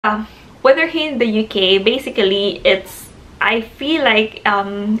Whether here in the UK, basically I feel like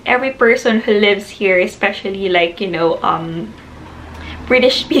every person who lives here, especially like, you know,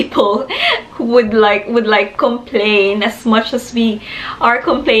 British people would complain as much as we are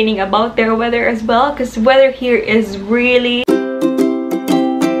complaining about their weather as well, because weather here is really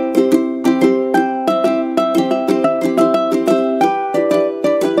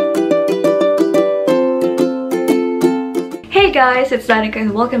Hey guys, it's Danica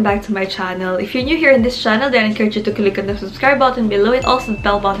and welcome back to my channel. If you're new here in this channel, then I encourage you to click on the subscribe button below and also the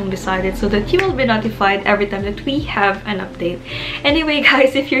bell button beside it so that you will be notified every time that we have an update. Anyway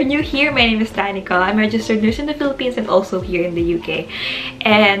guys, if you're new here, my name is Danica. I'm a registered nurse in the Philippines and also here in the UK.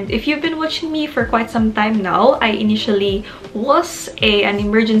 And if you've been watching me for quite some time now, I initially was an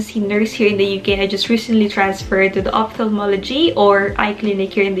emergency nurse here in the UK. I just recently transferred to the ophthalmology or eye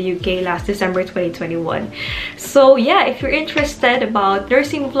clinic here in the UK last December 2021. So yeah, if you're interested about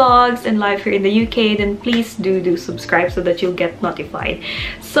nursing vlogs and life here in the UK, then please do subscribe so that you'll get notified.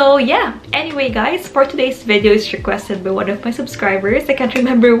 So yeah, anyway guys, for today's video is requested by one of my subscribers. I can't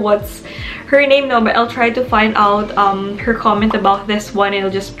remember what's her name now, but I'll try to find out her comment about this one and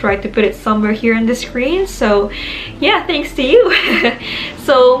I'll just try to put it somewhere here on the screen. So yeah, thanks to you.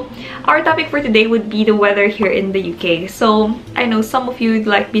 So our topic for today would be the weather here in the UK. So I know some of you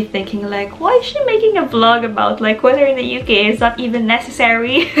would be thinking like, why is she making a vlog about like weather in the UK? Is that even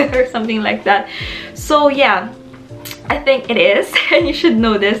necessary? Or something like that. So yeah, I think it is, and you should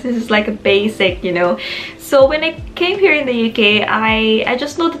know this. This is like a basic, you know. So when I came here in the UK, I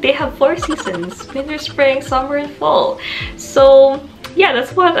just know that they have 4 seasons: winter, spring, summer, and fall. So yeah,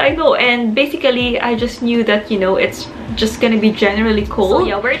 that's what I know. And basically I just knew that, you know, it's just gonna be generally cold. So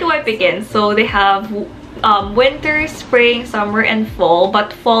yeah, where do I begin? So they have winter, spring, summer, and fall.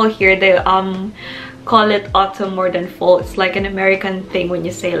 But fall here, they call it autumn more than fall. It's like an American thing when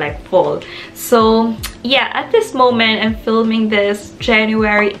you say like fall. So yeah, at this moment I'm filming this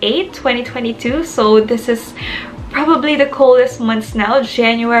January 8th, 2022. So this is probably the coldest months now,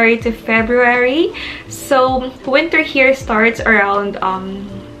 January to February. So winter here starts around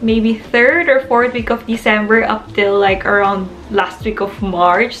maybe 3rd or 4th week of December up till like around last week of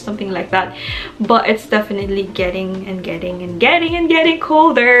March, something like that. But it's definitely getting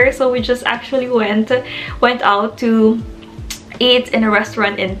colder. So we just actually went out to eat in a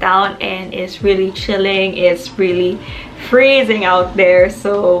restaurant in town and it's really chilling. It's really freezing out there.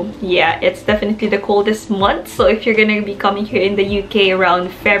 So yeah, it's definitely the coldest month. So if you're gonna be coming here in the UK around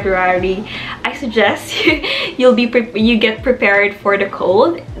February, I suggest you get prepared for the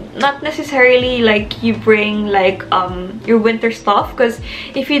cold. Not necessarily like you bring like your winter stuff, because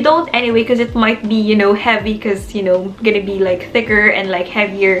if you don't anyway, because it might be, you know, heavy, because, you know, gonna be like thicker and like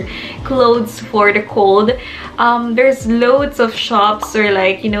heavier clothes for the cold. There's loads of shops, or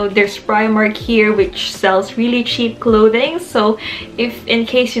like, you know, there's Primark here which sells really cheap clothing. So if in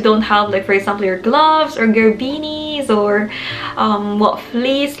case you don't have like, for example, your gloves or your beanies or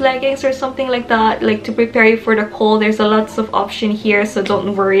fleece leggings or something like that, like to prepare you for the cold, there's a lots of option here. So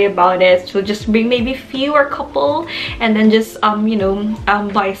don't worry about it. So just bring maybe few or couple and then just you know,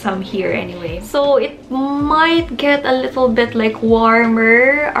 buy some here anyway. So it might get a little bit like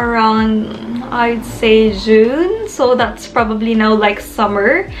warmer around, I'd say, June. So that's probably now like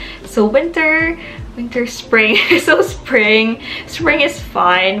summer. So winter, spring. So spring is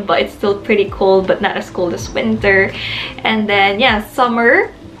fine, but it's still pretty cold, but not as cold as winter. And then yeah,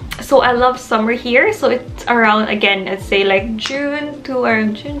 summer. So I love summer here. So it's around, again, I'd say like June to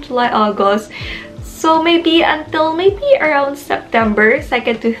around June, July, August. So maybe until maybe around September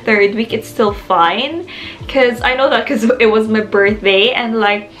 2nd to 3rd week, it's still fine. Because I know that because it was my birthday, and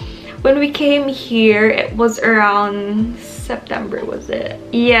like when we came here, it was around September, was it?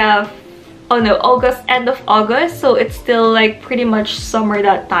 Yeah. Oh no, August, end of August. So it's still like pretty much summer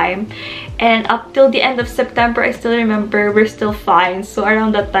that time. And up till the end of September, I still remember we're still fine. So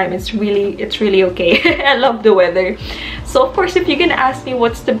around that time, it's really okay. I love the weather. So of course, if you're gonna ask me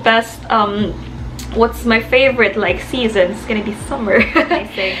what's the best, what's my favorite like season, it's gonna be summer.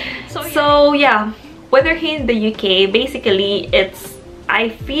 I say. So yeah, weather here in the UK, basically I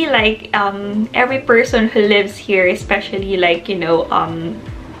feel like every person who lives here, especially like, you know,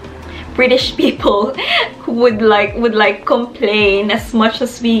 British people would like complain as much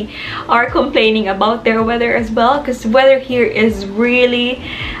as we are complaining about their weather as well, because weather here is really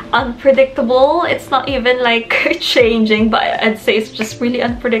unpredictable. It's not even like changing, but I'd say it's just really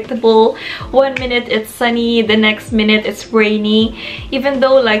unpredictable. One minute it's sunny, the next minute it's rainy. Even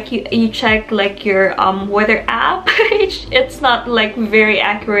though like you check like your weather app, it's not like very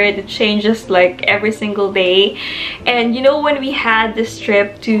accurate. It changes like every single day. And you know, when we had this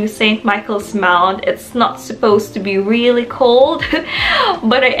trip to St. Michael's Mount, it's not supposed to be really cold,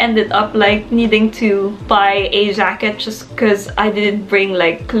 but I ended up like needing to buy a jacket just because I didn't bring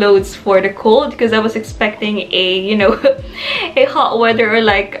like clothes for the cold, because I was expecting a, you know, a hot weather or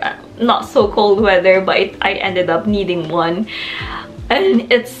like not so cold weather, but I ended up needing one.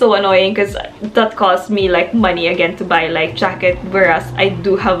 And it's so annoying because that cost me like money again to buy like jacket, whereas I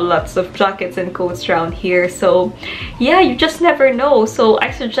do have lots of jackets and coats around here. So yeah, you just never know. So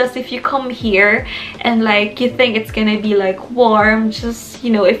I suggest if you come here and like you think it's gonna be like warm, just, you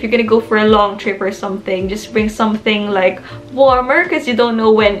know, if you're gonna go for a long trip or something, just bring something like warmer, because you don't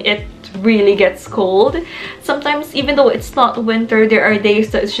know when it really gets cold. Sometimes even though it's not winter, there are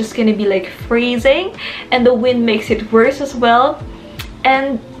days that it's just gonna be like freezing, and the wind makes it worse as well.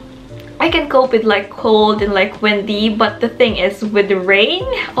 And I can cope with like cold and like windy, but the thing is with the rain,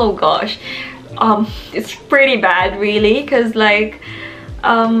 oh gosh, it's pretty bad really, because like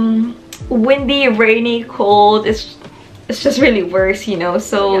windy, rainy, cold, it's just really worse, you know.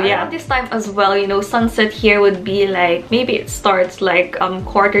 So yeah, this time as well, you know, sunset here would be like, maybe it starts like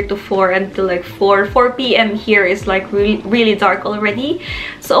 3:45 until like 4 p.m. here is like really dark already.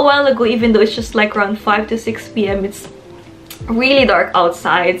 So a while ago, even though it's just like around 5 to 6 p.m, it's really dark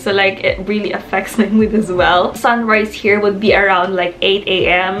outside, so like it really affects my mood as well. Sunrise here would be around like 8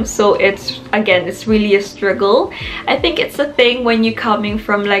 a.m, so it's really a struggle. I think it's a thing when you're coming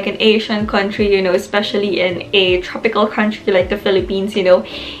from like an Asian country, you know, especially in a tropical country like the Philippines, you know,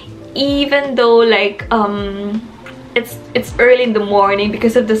 even though like it's early in the morning,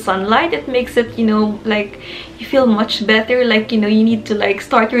 because of the sunlight, it makes it, you know, like you feel much better, like, you know, you need to like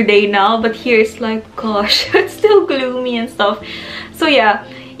start your day now. But here it's like, gosh, it's still gloomy and stuff. So yeah,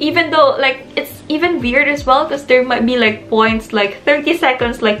 even though like it's even weird as well, because there might be like points like 30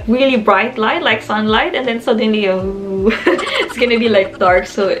 seconds like really bright light like sunlight, and then suddenly it's gonna be like dark.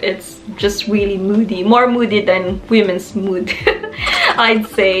 So it's just really moody, more moody than women's mood I'd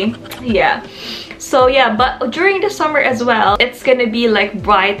say. Yeah. So yeah, but during the summer as well, it's gonna be like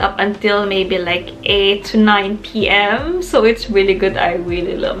bright up until maybe like 8 to 9 p.m. So it's really good. I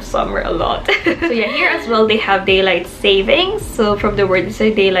really love summer a lot. So yeah, here as well they have daylight savings. So from the word, it's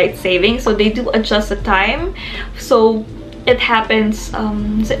a daylight savings. So they do adjust the time. So it happens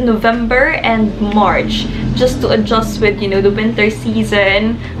November and March, just to adjust with, you know, the winter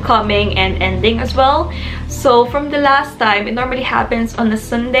season coming and ending as well. So from the last time, it normally happens on a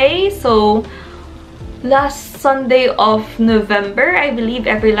Sunday. So last Sunday of November, I believe,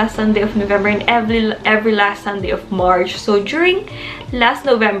 every last Sunday of November, and every last Sunday of March. So during last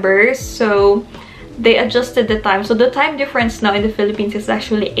November, so they adjusted the time. So the time difference now in the Philippines is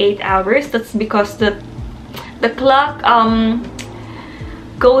actually 8 hours. That's because the clock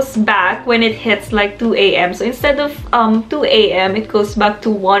goes back when it hits like 2 a.m. So instead of 2 a.m, it goes back to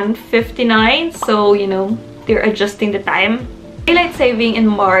 1:59. So, you know, they're adjusting the time. Daylight saving in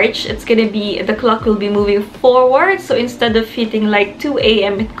March, it's gonna be, the clock will be moving forward. So instead of hitting like 2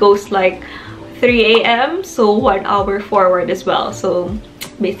 a.m, it goes like 3 a.m, so 1 hour forward as well. So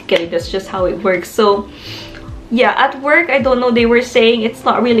basically that's just how it works. So yeah, at work, I don't know, they were saying it's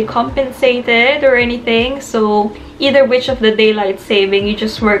not really compensated or anything. So either which of the daylight saving, you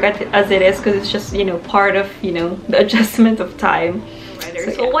just work as it is, because it's just, you know, part of, you know, the adjustment of time.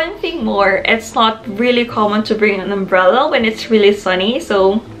 So yeah. One thing more, it's not really common to bring an umbrella when it's really sunny.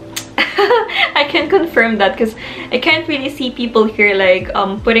 So I can confirm that, because I can't really see people here like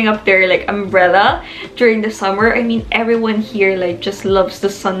putting up their like umbrella during the summer. I mean, everyone here like just loves the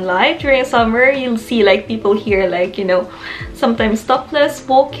sunlight during summer. You'll see like people here like, you know, sometimes topless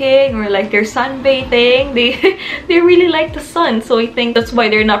walking, or like they're sunbathing. They really like the sun. So I think that's why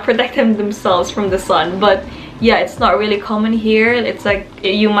they're not protecting themselves from the sun. But yeah, it's not really common here. It's like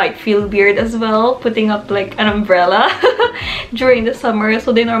you might feel weird as well putting up like an umbrella during the summer.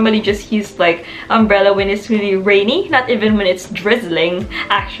 So they normally just use like umbrella when it's really rainy, not even when it's drizzling.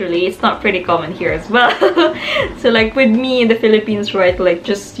 Actually, it's not pretty common here as well. So like with me in the Philippines, right, like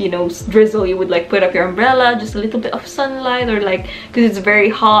just, you know, drizzle, you would like put up your umbrella, just a little bit of sunlight, or like because it's very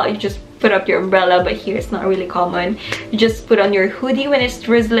hot, you just put up your umbrella. But here it's not really common. You just put on your hoodie when it's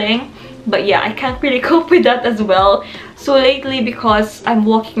drizzling, but yeah, I can't really cope with that as well. So lately, because I'm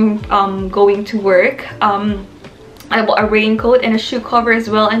walking, going to work, I bought a raincoat and a shoe cover as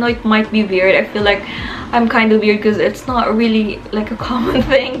well. I know it might be weird. I feel like I'm kind of weird because it's not really like a common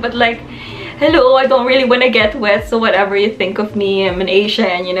thing, but like, hello, I don't really want to get wet, so whatever you think of me, I'm an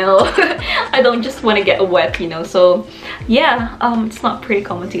Asian, you know. I don't just want to get wet, you know. So yeah, it's not pretty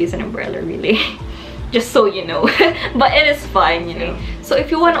common to use an umbrella really. Just so you know. But it is fine, you know. So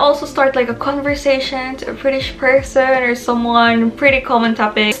if you want to also start like a conversation to a British person or someone, pretty common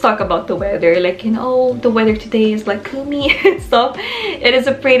topic, let's talk about the weather. Like, you know, the weather today is like gloomy and stuff. It is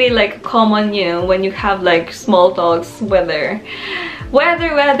a pretty like common, you know, when you have like small talks, weather.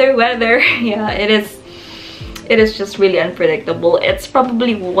 Yeah, it is just really unpredictable. It's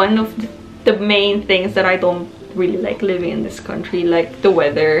probably one of the main things that I don't really like living in this country, like the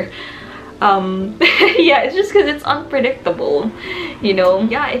weather. Yeah, it's just because it's unpredictable, you know.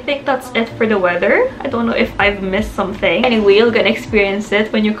 Yeah, I think that's it for the weather. I don't know if I've missed something. Anyway, you're gonna experience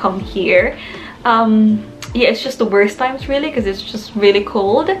it when you come here. Yeah, it's just the worst times really, because it's just really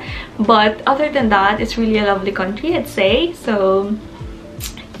cold, but other than that, it's really a lovely country, I'd say. So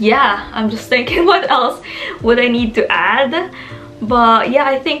yeah, I'm just thinking what else would I need to add. But yeah,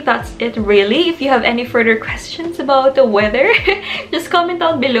 I think that's it really. If you have any further questions about the weather, just comment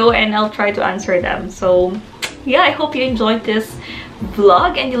down below and I'll try to answer them. So yeah, I hope you enjoyed this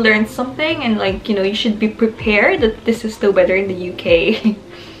vlog and you learned something, and like, you know, you should be prepared that this is the weather in the UK.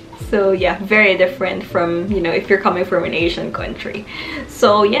 So yeah, very different from, you know, if you're coming from an Asian country.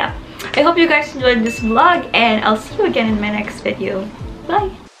 So yeah, I hope you guys enjoyed this vlog and I'll see you again in my next video.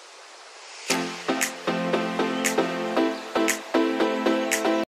 Bye!